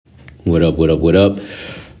What up, what up, what up?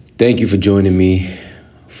 Thank you for joining me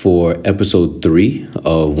for episode 3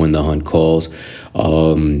 of When the Hunt Calls.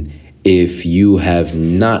 If you have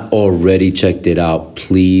not already checked it out,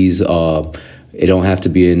 please, it don't have to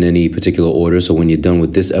be in any particular order. So when you're done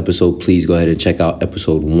with this episode, please go ahead and check out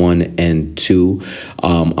episode 1 and 2.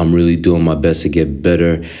 I'm really doing my best to get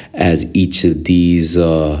better as each of these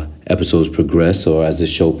episodes progress or as the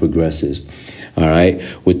show progresses. All right.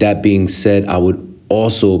 With that being said, I would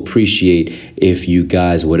also appreciate if you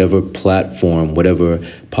guys, whatever podcast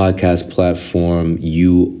platform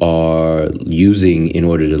you are using in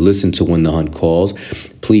order to listen to When the Hunt Calls,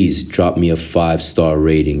 please drop me a 5-star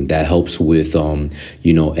rating. That helps with,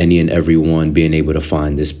 any and everyone being able to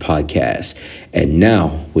find this podcast. And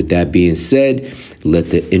now, with that being said, let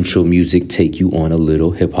the intro music take you on a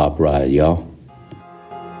little hip hop ride, y'all.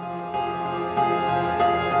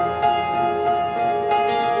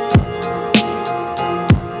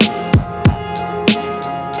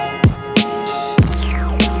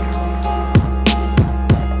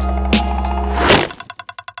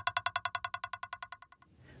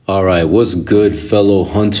 All right, what's good, fellow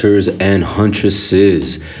hunters and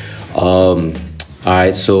huntresses? All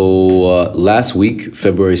right, so last week,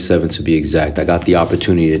 February 7th to be exact, I got the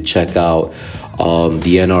opportunity to check out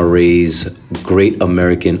the NRA's Great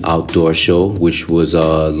American Outdoor Show, which was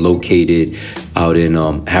located out in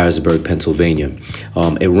Harrisburg, Pennsylvania.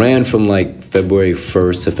 It ran from February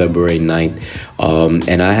 1st to February 9th.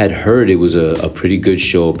 And I had heard it was a pretty good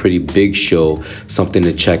show, a pretty big show, something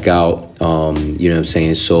to check out, you know what I'm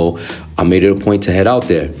saying? So I made it a point to head out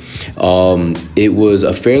there. It was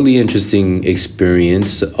a fairly interesting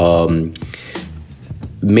experience,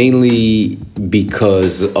 mainly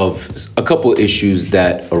because of a couple issues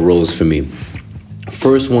that arose for me.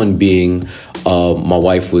 First one being, my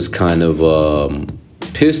wife was kind of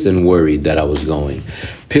pissed and worried that I was going.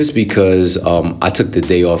 Pissed because I took the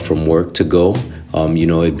day off from work to go,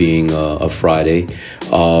 it being a Friday,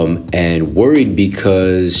 and worried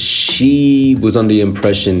because she was under the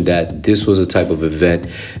impression that this was a type of event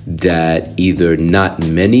that either not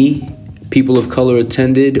many people of color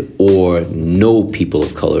attended or no people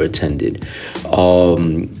of color attended.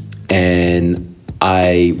 And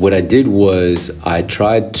what I did was I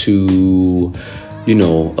tried to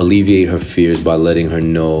alleviate her fears by letting her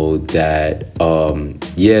know that,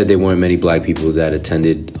 there weren't many black people that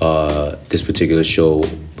attended this particular show,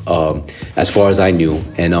 as far as I knew.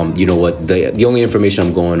 And you know what? The only information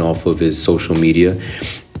I'm going off of is social media,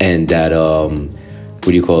 and that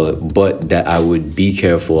but that I would be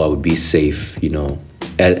careful, I would be safe,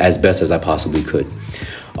 as best as I possibly could.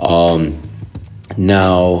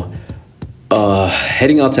 Now,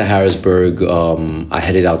 heading out to Harrisburg, I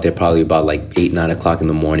headed out there probably about 8, 9 o'clock in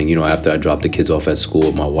the morning, after I dropped the kids off at school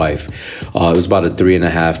with my wife. It was about a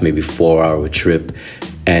 3.5, maybe 4-hour trip.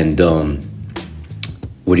 And, I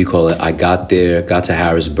got to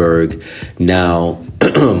Harrisburg. Now,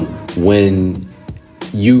 when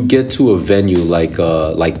you get to a venue like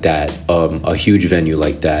that, a huge venue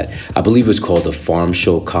like that, I believe it's called the Farm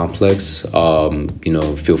Show Complex.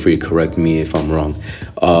 Feel free to correct me if I'm wrong.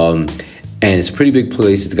 And it's a pretty big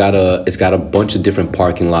place. It's got a bunch of different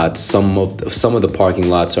parking lots. Some of the parking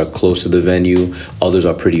lots are close to the venue. Others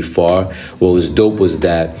are pretty far. What was dope was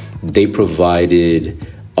that they provided,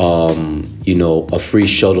 a free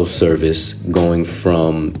shuttle service going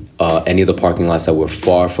from any of the parking lots that were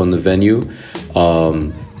far from the venue, all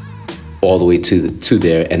the way to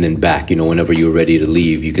there and then back. Whenever you were ready to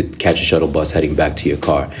leave, you could catch a shuttle bus heading back to your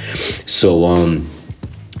car. So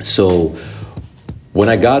when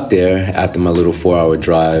I got there after my little 4-hour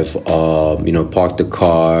drive, parked the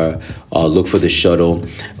car, looked for the shuttle.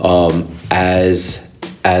 As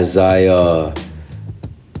I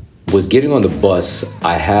was getting on the bus,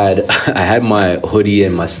 I had my hoodie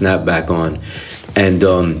and my snapback on, and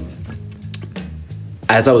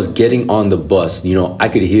as I was getting on the bus, I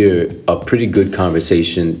could hear a pretty good amount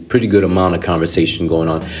of conversation going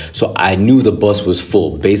on. So I knew the bus was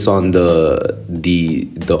full based on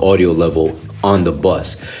the audio level on the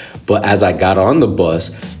bus. But as I got on the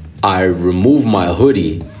bus, I removed my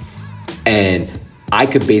hoodie and I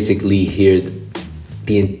could basically hear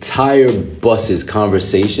the entire bus's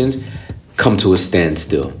conversations come to a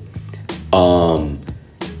standstill.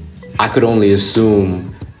 I could only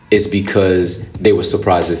assume it's because they were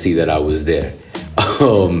surprised to see that I was there.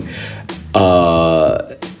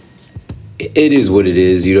 It is what it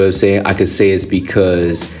is, you know what I'm saying? I could say it's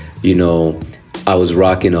because, I was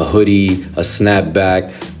rocking a hoodie, a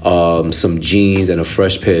snapback, some jeans, and a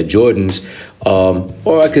fresh pair of Jordans.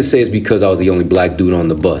 Or I could say it's because I was the only black dude on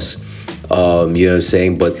the bus. You know what I'm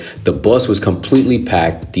saying? But the bus was completely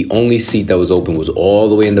packed. The only seat that was open was all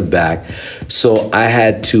the way in the back. So I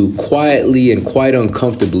had to quietly and quite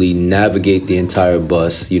uncomfortably navigate the entire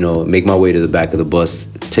bus, make my way to the back of the bus,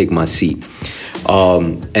 take my seat.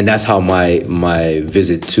 And that's how my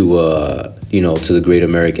visit to the Great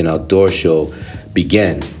American Outdoor Show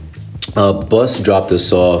began. Bus dropped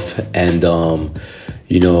us off, and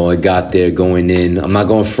I got there going in. I'm not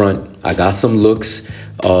going front. I got some looks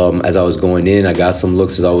as I was going in. I got some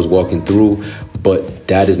looks as I was walking through, but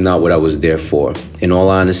that is not what I was there for. In all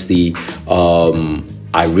honesty,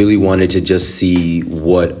 I really wanted to just see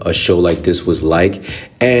what a show like this was like,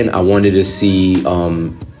 and I wanted to see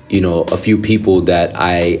a few people that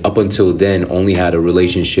I, up until then, only had a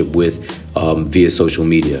relationship with via social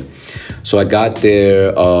media. So I got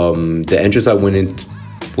there. The entrance I went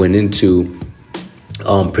into,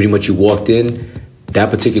 pretty much you walked in that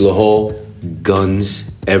particular hall,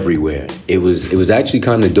 guns everywhere. It was actually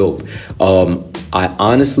kind of dope. I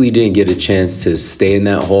honestly didn't get a chance to stay in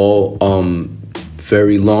that hall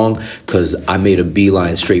very long because I made a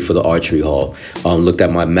beeline straight for the archery hall. Looked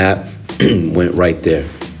at my map, went right there.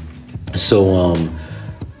 So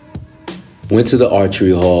went to the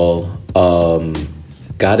archery hall,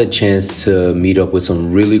 got a chance to meet up with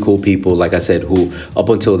some really cool people, like I said, who up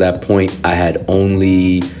until that point I had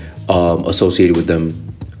only associated with them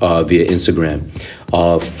via Instagram.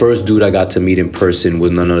 First dude I got to meet in person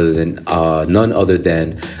was none other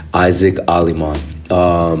than Isaac Aliman.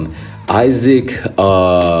 Isaac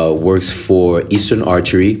works for Eastern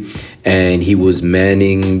Archery, and he was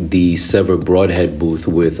manning the Sever Broadhead booth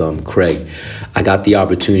with Craig. I got the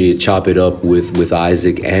opportunity to chop it up with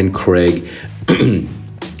Isaac and Craig,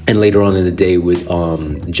 and later on in the day with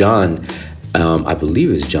John. I believe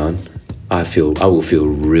it's John. I will feel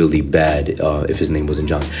really bad if his name wasn't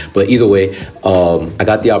John. But either way, I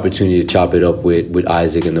got the opportunity to chop it up with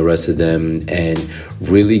Isaac and the rest of them, and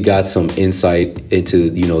really got some insight into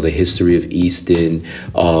the history of Easton.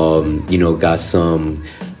 Got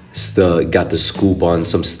the scoop on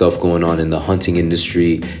some stuff going on in the hunting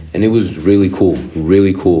industry, and it was really cool.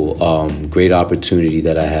 Great opportunity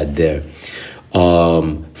that I had there.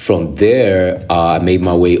 From there, I made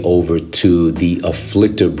my way over to the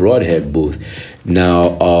Afflictor Broadhead booth.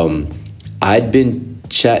 Now, I'd been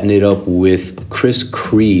chatting it up with Chris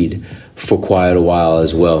Creed for quite a while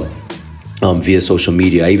as well, via social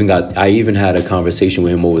media. I even had a conversation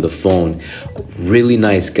with him over the phone. Really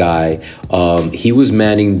nice guy. He was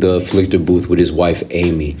manning the Afflictor booth with his wife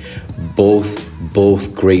Amy.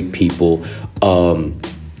 Both great people.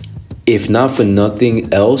 If not for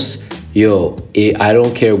nothing else, I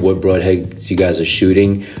don't care what broadhead you guys are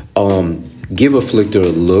shooting. Give Afflictor a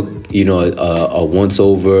look, a once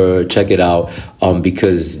over, check it out.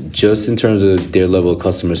 Because just in terms of their level of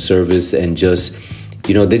customer service and just,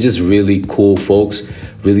 they're just really cool folks,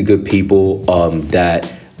 really good people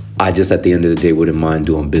that I just at the end of the day wouldn't mind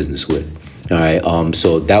doing business with. All right.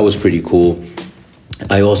 So that was pretty cool.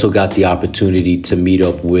 I also got the opportunity to meet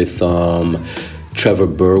up with Trevor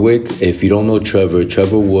Berwick. If you don't know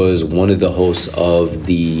Trevor was one of the hosts of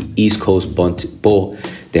the East Coast Bow.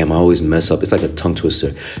 Damn, I always mess up. It's like a tongue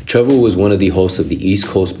twister. Trevor was one of the hosts of the East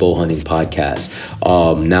Coast Bow Hunting podcast.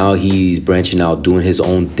 Now he's branching out, doing his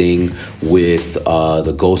own thing with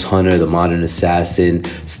the Ghost Hunter, the Modern Assassin,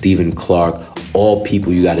 Stephen Clark. All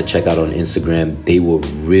people you got to check out on Instagram. They were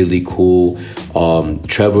really cool.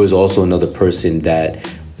 Trevor is also another person that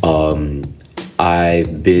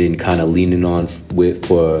I've been kind of leaning on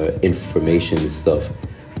for information and stuff.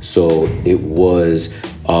 So it was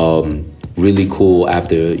really cool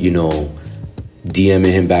after, DMing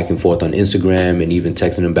him back and forth on Instagram and even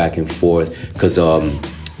texting him back and forth because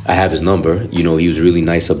I have his number. He was really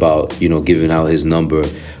nice about, giving out his number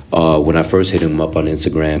when I first hit him up on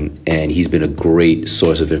Instagram, and he's been a great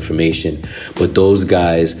source of information. But those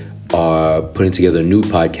guys are putting together a new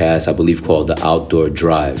podcast, I believe, called The Outdoor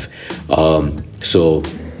Drive. So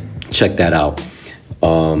check that out.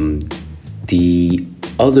 The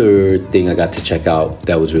other thing I got to check out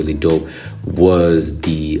that was really dope was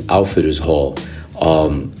the Outfitters Hall.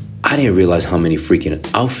 I didn't realize how many freaking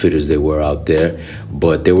outfitters there were out there,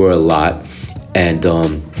 but there were a lot. And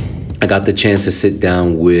I got the chance to sit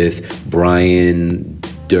down with Brian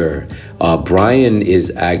Durr. Brian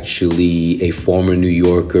is actually a former New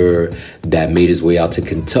Yorker that made his way out to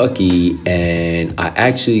Kentucky, and I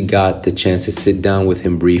actually got the chance to sit down with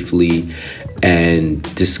him briefly and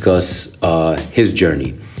discuss his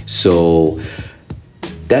journey. So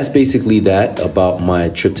that's basically that about my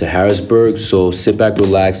trip to Harrisburg. So sit back,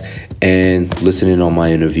 relax, and listen in on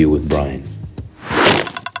my interview with Brian.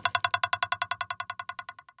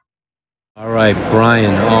 right,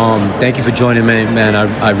 Brian. Thank you for joining me, man.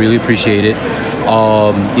 I really appreciate it.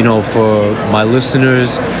 For my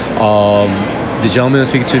listeners, the gentleman I'm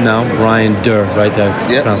speaking to now, Brian Durr, right there,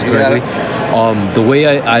 pronounced correctly. The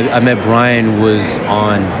way I met Brian was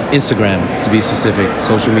on Instagram, to be specific,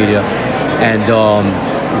 social media, and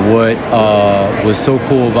what was so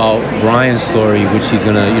cool about Brian's story, which he's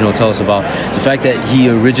gonna tell us about, the fact that he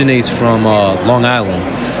originates from Long Island.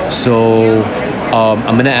 So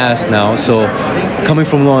I'm gonna ask now. So coming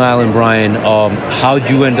from Long Island, Brian,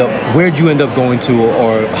 where'd you end up going to,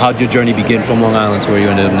 or how'd your journey begin from Long Island to where you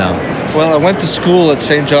ended up now? Well, I went to school at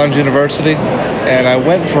St. John's University, and I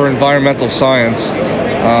went for environmental science.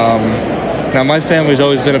 Now, my family's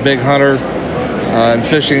always been a big hunter and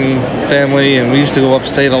fishing family, and we used to go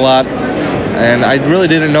upstate a lot. And I really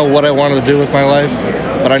didn't know what I wanted to do with my life,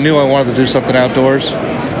 but I knew I wanted to do something outdoors.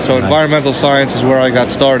 So environmental science is where I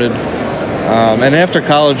got started. And after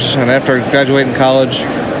college, and after graduating college,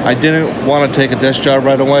 I didn't want to take a desk job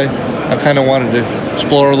right away. I kind of wanted to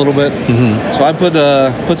explore a little bit. So I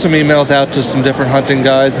put some emails out to some different hunting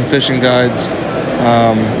guides and fishing guides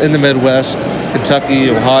in the Midwest, Kentucky,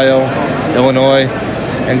 Ohio, Illinois,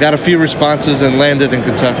 and got a few responses and landed in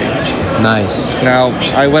Kentucky. Nice. Now,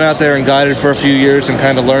 I went out there and guided for a few years and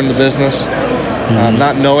kind of learned the business,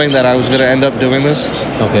 not knowing that I was going to end up doing this.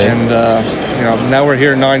 Okay. And now we're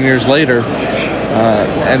here 9 years later,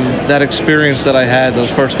 and that experience that I had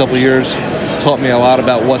those first couple years taught me a lot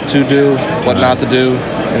about what to do, what not to do,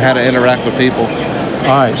 and how to interact with people.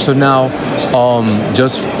 All right, so now,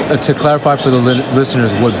 just to clarify for the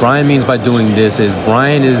listeners, what Brian means by doing this is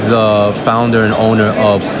Brian is the founder and owner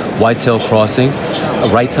of Whitetail Crossing.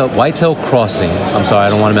 Whitetail Crossing. I'm sorry, I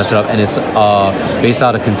don't want to mess it up. And it's based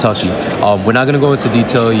out of Kentucky. We're not going to go into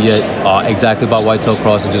detail yet exactly about Whitetail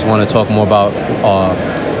Crossing. Just want to talk more about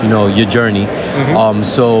your journey.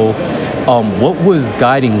 What was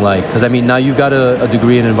guiding like? Because I mean, now you've got a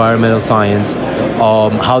degree in environmental science.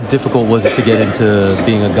 How difficult was it to get into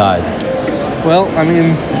being a guide? Well, I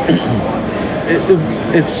mean,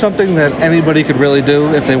 it's something that anybody could really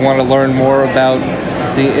do if they want to learn more about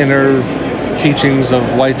the inner teachings of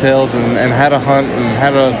whitetails and how to hunt and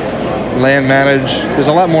how to land manage. There's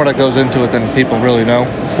a lot more that goes into it than people really know.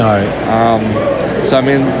 All right. So I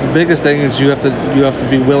mean, the biggest thing is you have to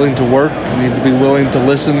be willing to work. You need to be willing to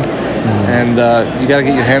listen, and you got to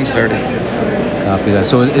get your hands dirty. Copy that.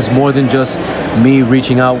 So it's more than just me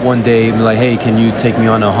reaching out one day and be like, hey, can you take me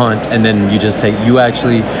on a hunt? And then you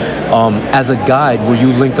actually, as a guide, were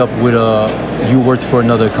you linked up with you worked for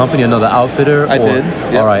another company, another outfitter? I did.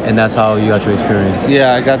 Yep. All right, and that's how you got your experience?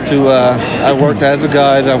 Yeah, I got to, I worked as a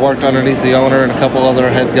guide. I worked underneath the owner and a couple other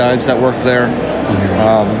head guides that worked there.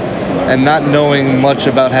 And not knowing much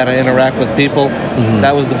about how to interact with people,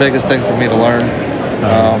 that was the biggest thing for me to learn.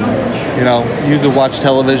 You could watch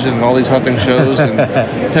television and all these hunting shows and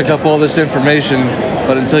pick up all this information,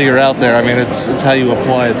 but until you're out there, I mean, it's how you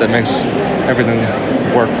apply it that makes everything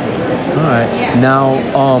work. All right. Now,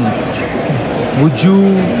 would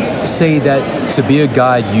you say that to be a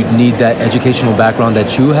guide, you'd need that educational background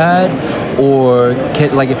that you had? Or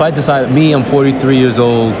if I decide, I'm 43 years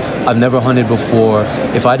old, I've never hunted before.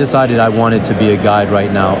 If I decided I wanted to be a guide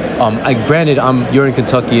right now, granted, you're in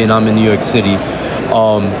Kentucky and I'm in New York City.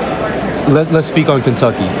 Let's speak on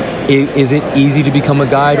Kentucky. Is it easy to become a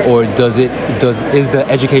guide, or is the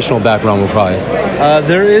educational background required?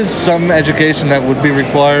 There is some education that would be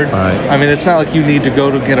required. All right. I mean, it's not like you need to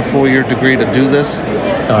go to get a 4-year degree to do this,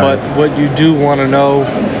 but what you do want to know,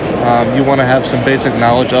 you want to have some basic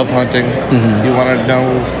knowledge of hunting. You want to know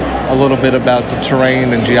a little bit about the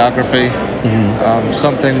terrain and geography.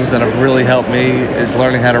 Some things that have really helped me is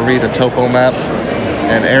learning how to read a topo map,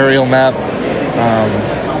 an aerial map.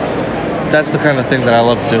 That's the kind of thing that I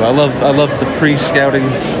love to do. I love the pre-scouting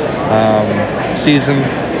season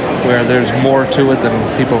where there's more to it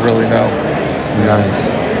than people really know.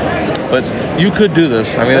 Nice. But you could do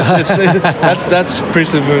this. I mean, that's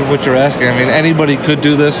basically what you're asking. I mean, anybody could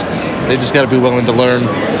do this. They just got to be willing to learn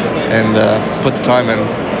and put the time in.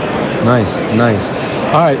 Nice.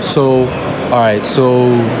 All right,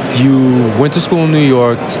 so you went to school in New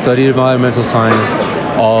York, studied environmental science.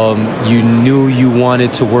 You knew you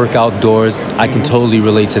wanted to work outdoors. I can totally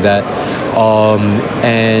relate to that.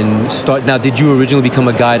 Now, did you originally become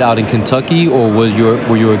a guide out in Kentucky, or were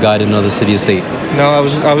you a guide in another city or state? No, I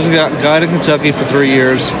was a guide in Kentucky for 3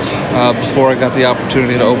 years before I got the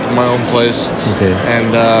opportunity to open my own place. Okay.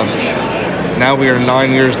 And now we are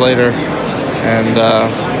 9 years later, and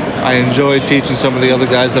I enjoy teaching some of the other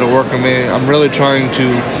guys that are working with me. I'm really trying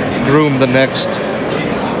to groom the next,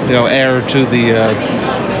 heir to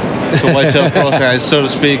to whitetail crossing, so to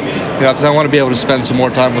speak, because I want to be able to spend some more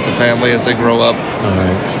time with the family as they grow up. All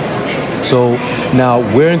right. So now,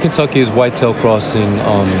 where in Kentucky is whitetail crossing?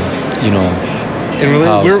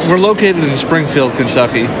 We're located in Springfield,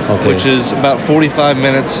 Kentucky, which is about 45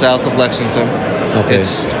 minutes south of Lexington. Okay.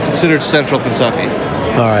 It's considered central Kentucky.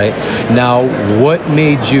 All right. Now, what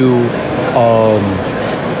made you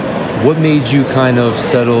kind of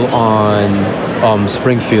settle on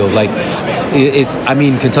Springfield? Like,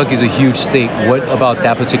 Kentucky's a huge state. What about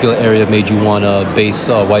that particular area made you want to base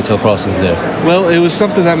whitetail crossings there? Well, it was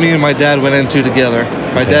something that me and my dad went into together.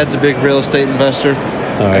 My dad's a big real estate investor,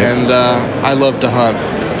 and I love to hunt.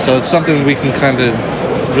 So it's something we can kind of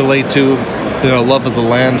relate to, love of the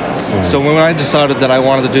land. So when I decided that I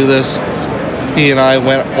wanted to do this, he and I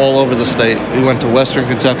went all over the state. We went to Western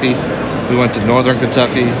Kentucky. We went to Northern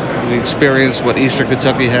Kentucky. We experienced what Eastern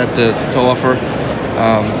Kentucky had to offer.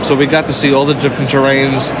 So we got to see all the different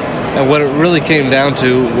terrains. And what it really came down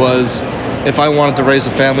to was, if I wanted to raise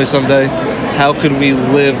a family someday, how could we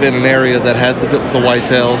live in an area that had the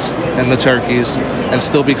whitetails and the turkeys and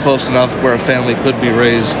still be close enough where a family could be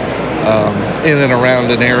raised in and around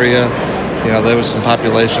an area, there was some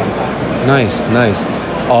population. Nice.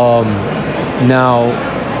 Now,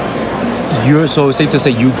 so it's safe to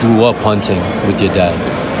say you grew up hunting with your dad?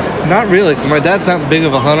 Not really, because my dad's not big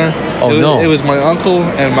of a hunter. It was my uncle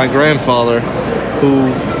and my grandfather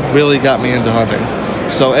who really got me into hunting.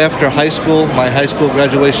 So after high school, my high school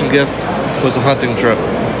graduation gift was a hunting trip.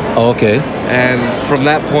 Oh, okay. And from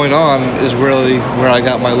that point on is really where I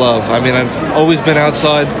got my love. I mean, I've always been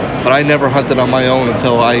outside, but I never hunted on my own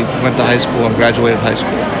until I went to high school and graduated high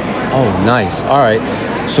school. Oh, nice. All right.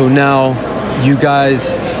 So now you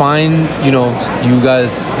guys you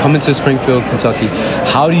guys come into Springfield, Kentucky.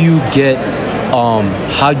 How do you get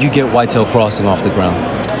whitetail crossing off the ground?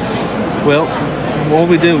 Well, what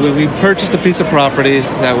we did, we purchased a piece of property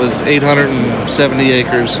that was 870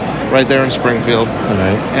 acres right there in Springfield. All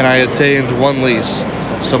right. And I obtained one lease.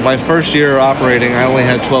 So my first year operating, I only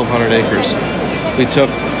had 1,200 acres. We took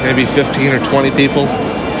maybe 15 or 20 people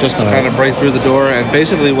just to kind of break through the door. And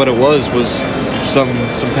basically what it was some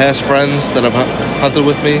past friends that have hunted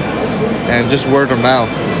with me, and just word of mouth.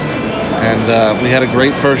 And we had a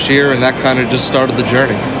great first year, and that kind of just started the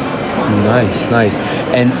journey. Nice.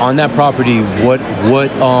 And on that property, what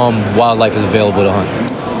wildlife is available to hunt?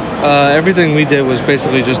 Everything we did was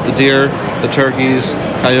basically just the deer, the turkeys,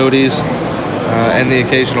 coyotes, and the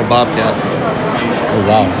occasional bobcat. Oh,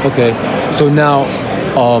 wow. Okay. So now,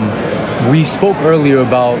 we spoke earlier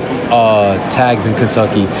about tags in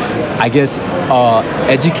Kentucky. I guess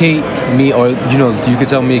educate me, or you could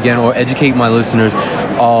tell me again, or educate my listeners.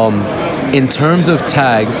 In terms of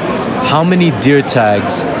tags, how many deer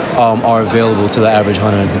tags are available to the average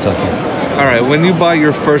hunter in Kentucky? All right, when you buy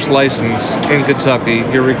your first license in Kentucky,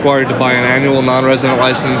 you're required to buy an annual non-resident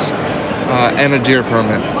license and a deer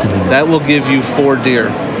permit. Mm-hmm. That will give you 4 deer.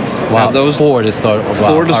 Wow, those 4 to start.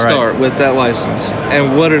 Wow. 4 to start with that license.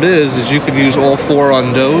 And what it is you can use all 4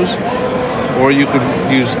 on does, or you could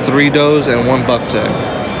use 3 does and 1 buck tag.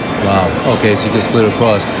 Wow. Okay, so you can split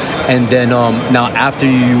across. And then now after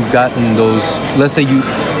you've gotten those, let's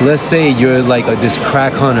say you're like this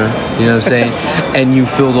crack hunter, you know what I'm saying, and you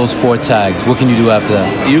fill those 4 tags. What can you do after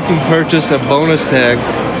that? You can purchase a bonus tag,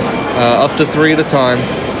 up to 3 at a time,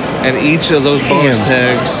 and each of those bonus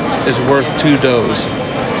tags is worth 2 does.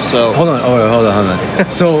 So hold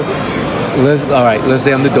on. So let's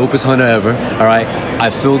say I'm the dopest hunter ever. All right,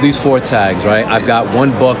 I fill these 4 tags. Right, I've got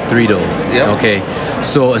 1 buck, 3 does. Yep. Okay,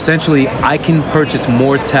 so essentially I can purchase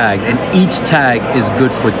more tags, and each tag is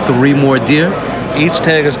good for 3 more deer. Each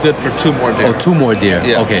tag is good for 2 more deer. Oh, 2 more deer.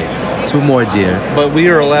 Yeah. Okay, 2 more deer. But we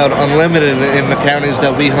are allowed unlimited in the counties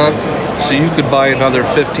that we hunt. So you could buy another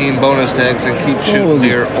 15 bonus tags and keep shooting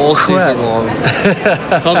deer all season long.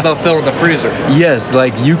 Talk about filling the freezer. Yes,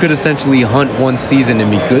 like you could essentially hunt one season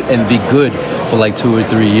and be good for like 2 or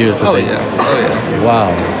 3 years per se. Yeah.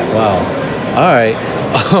 Wow. All right.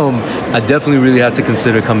 I definitely really have to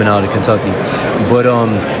consider coming out of Kentucky. But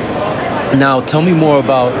now tell me more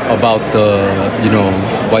about the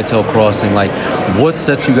whitetail crossing. Like, what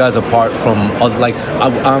sets you guys apart from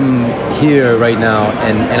I'm here right now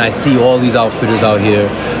and I see all these outfitters out here.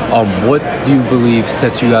 What do you believe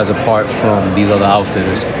sets you guys apart from these other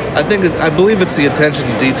outfitters? I believe it's the attention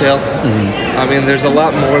to detail. Mm-hmm. I mean, there's a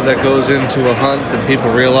lot more that goes into a hunt than people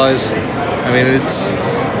realize. I mean,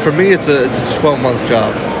 for me it's a 12-month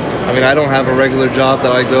job. I mean, I don't have a regular job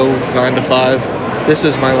that I go 9 to 5. This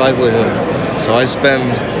is my livelihood. So I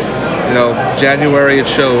spend, January at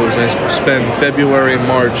shows. I spend February and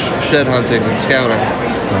March shed hunting and scouting.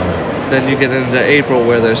 Then you get into April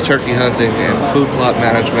where there's turkey hunting and food plot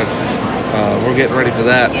management. We're getting ready for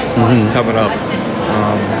that coming up.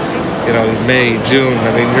 May, June.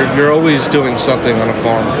 I mean, you're always doing something on a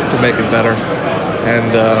farm to make it better.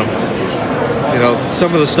 And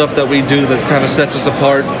some of the stuff that we do that kind of sets us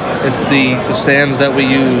apart. It's the stands that we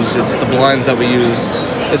use. It's the blinds that we use.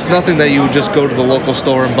 It's nothing that you would just go to the local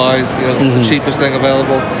store and buy. The cheapest thing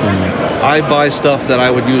available. I buy stuff that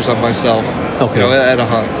I would use on myself. Okay. At a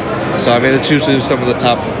hunt. So I mean, it's usually some of the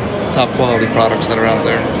top quality products that are out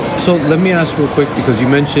there. So let me ask real quick, because you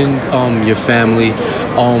mentioned your family.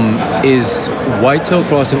 Is whitetail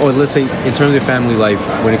crossing, or let's say in terms of family life,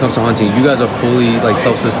 when it comes to hunting, you guys are fully like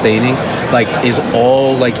self-sustaining? Like, is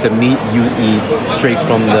all like the meat you eat straight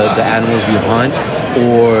from the animals you hunt,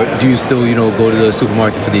 or do you still go to the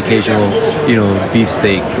supermarket for the occasional beef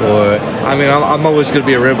steak? Or I mean, I'm always going to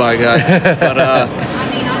be a ribeye guy,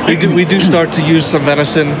 but we do start to use some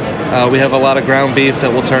venison. We have a lot of ground beef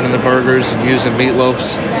that we'll turn into burgers and use in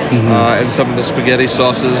meatloafs and some of the spaghetti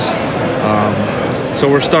sauces. So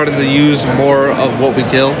we're starting to use more of what we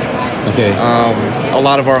kill. Okay. A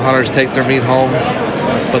lot of our hunters take their meat home,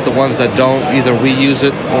 but the ones that don't, either we use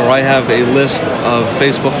it or I have a list of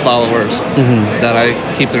Facebook followers that I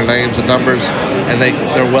keep their names and numbers, and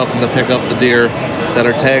they're welcome to pick up the deer that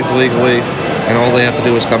are tagged legally, and all they have to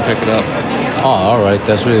do is come pick it up. Oh, all right.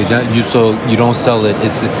 That's really so you don't sell it.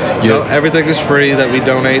 It's everything is free that we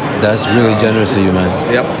donate. That's really generous of you, man.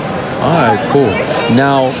 Yep. All right, cool.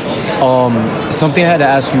 Now, something I had to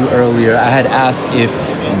ask you earlier. I had asked if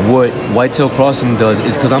what whitetail crossing does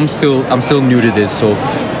is, because I'm still new to this, so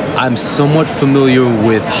I'm somewhat familiar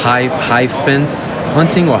with high fence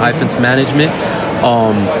hunting or high fence management.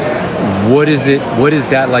 What is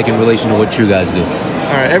that like in relation to what you guys do?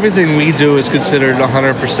 All right, everything we do is considered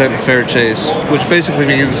 100% fair chase, which basically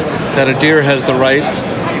means that a deer has the right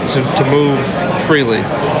to move freely.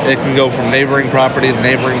 It can go from neighboring property to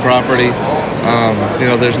neighboring property.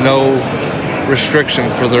 There's no restriction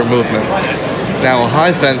for their movement. Now, a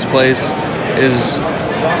high fence place is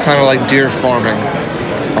kind of like deer farming.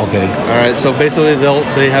 Okay. All right, so basically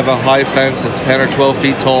they have a high fence that's 10 or 12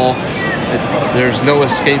 feet tall. There's no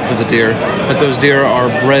escape for the deer, but those deer are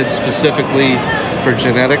bred specifically for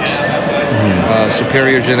genetics,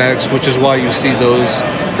 superior genetics, which is why you see those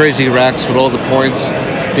crazy racks with all the points,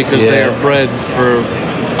 because they are bred for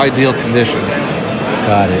ideal condition.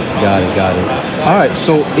 Got it. All right,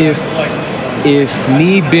 so if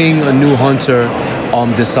me being a new hunter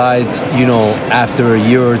decides, after a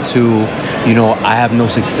year or two, I have no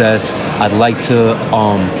success, I'd like to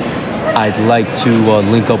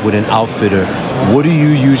link up with an outfitter. What do you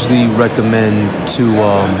usually recommend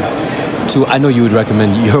to I know you would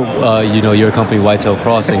recommend your company, Whitetail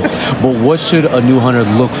Crossing, but what should a new hunter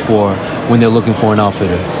look for when they're looking for an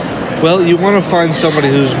outfitter? Well, you want to find somebody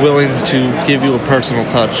who's willing to give you a personal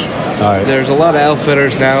touch. All right. There's a lot of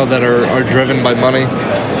outfitters now that are driven by money,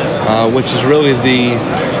 which is really the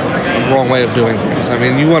wrong way of doing things. I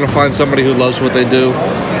mean, you want to find somebody who loves what they do,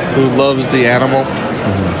 who loves the animal,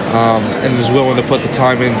 and is willing to put the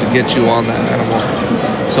time in to get you on that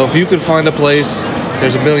animal. So if you could find a place,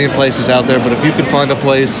 there's a million places out there, but if you could find a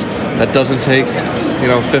place that doesn't take,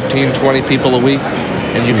 15, 20 people a week,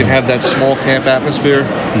 and you can have that small camp atmosphere,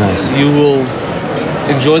 nice. You will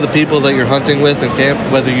enjoy the people that you're hunting with in camp,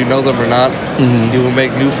 whether you know them or not. You will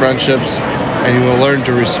make new friendships, and you will learn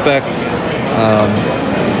to respect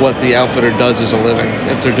what the outfitter does as a living,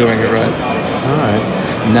 if they're doing it right. All right.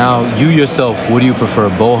 Now, you yourself, what do you prefer,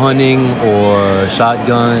 bow hunting or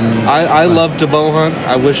shotgun? I love to bow hunt.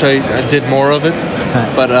 I wish I did more of it.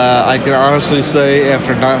 But I can honestly say,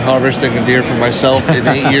 after not harvesting a deer for myself in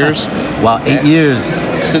 8 years. Wow, 8 years.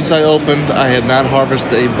 Since I opened, I had not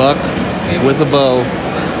harvested a buck with a bow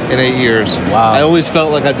in 8 years. Wow. I always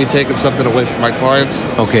felt like I'd be taking something away from my clients.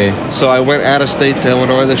 Okay. So I went out of state to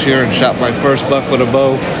Illinois this year and shot my first buck with a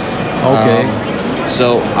bow. Okay.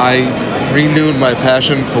 So I renewed my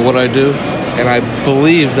passion for what I do, and I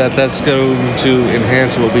believe that that's going to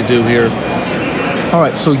enhance what we do here. All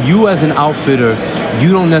right, so you as an outfitter,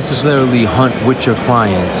 you don't necessarily hunt with your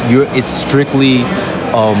clients. It's strictly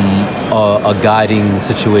a guiding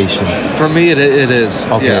situation. For me, it is.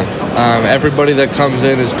 Okay. Yeah. Everybody that comes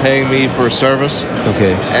in is paying me for a service.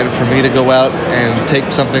 Okay. And for me to go out and take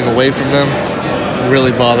something away from them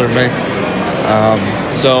really bothered me.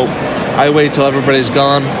 So I wait till everybody's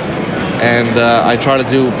gone, and I try to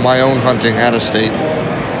do my own hunting out of state.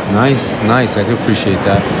 Nice. I can appreciate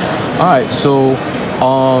that. All right, so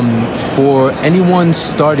for anyone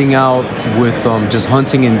starting out with just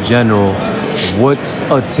hunting in general, what's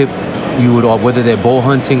a tip you would, whether they're bow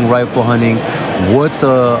hunting, rifle hunting, what's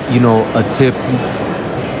a tip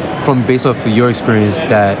from based off of your experience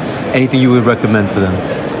that anything you would recommend for them?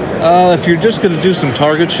 If you're just going to do some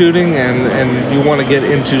target shooting and you want to get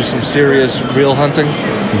into some serious real hunting,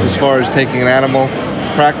 as far as taking an animal,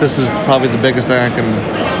 practice is probably the biggest thing I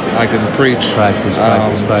can preach. Practice. All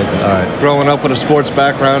right. Growing up with a sports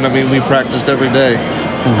background, I mean, we practiced every day.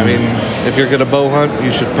 I mean, if you're going to bow hunt,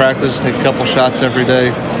 you should practice, take a couple shots every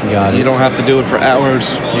day. Got it. You don't have to do it for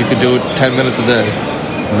hours. You could do it 10 minutes a day.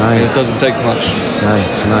 Nice. And it doesn't take much.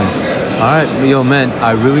 Nice. All right, yo, man,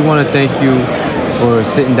 I really want to thank you for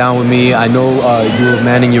sitting down with me. I know you were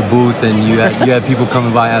manning your booth and you had people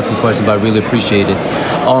coming by asking questions, but I really appreciate it.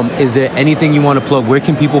 Is there anything you want to plug? Where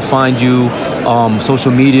can people find you?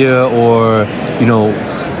 Social media or,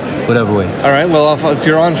 whatever way? All right, well, if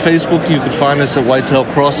you're on Facebook, you could find us at Whitetail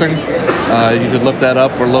Crossing. You could look that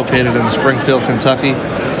up. We're located in Springfield, Kentucky.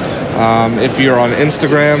 If you're on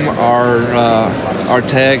Instagram, our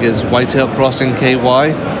tag is Whitetail Crossing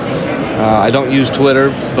KY. I don't use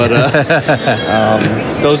Twitter, but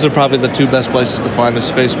those are probably the two best places to find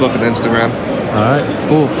us, Facebook and Instagram. All right,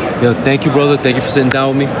 cool. Yo, thank you, brother. Thank you for sitting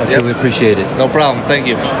down with me. I truly appreciate it. No problem. Thank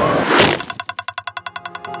you.